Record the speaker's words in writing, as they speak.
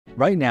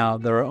Right now,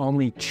 there are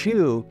only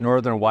 2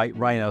 northern white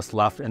rhinos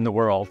left in the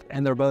world,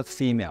 and they're both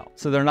female,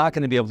 so they're not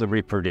going to be able to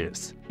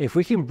reproduce. If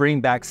we can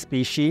bring back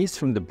species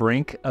from the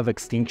brink of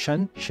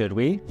extinction, should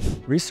we?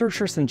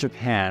 Researchers in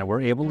Japan were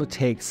able to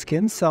take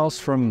skin cells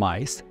from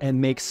mice and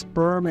make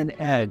sperm and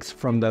eggs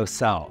from those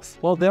cells.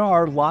 Well, there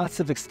are lots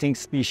of extinct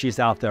species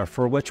out there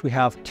for which we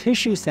have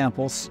tissue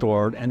samples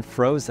stored and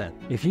frozen.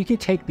 If you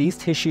could take these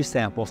tissue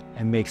samples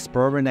and make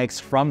sperm and eggs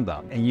from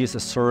them and use a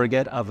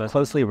surrogate of a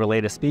closely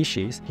related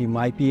species, you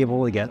might be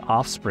able to get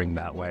offspring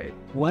that way.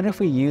 What if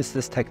we use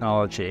this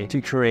technology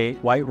to create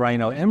white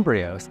rhino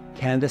embryos?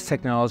 Can this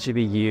technology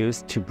be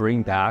used to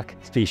bring back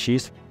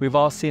species? We've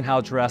all seen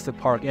how Jurassic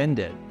Park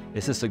ended.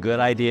 Is this a good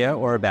idea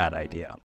or a bad idea?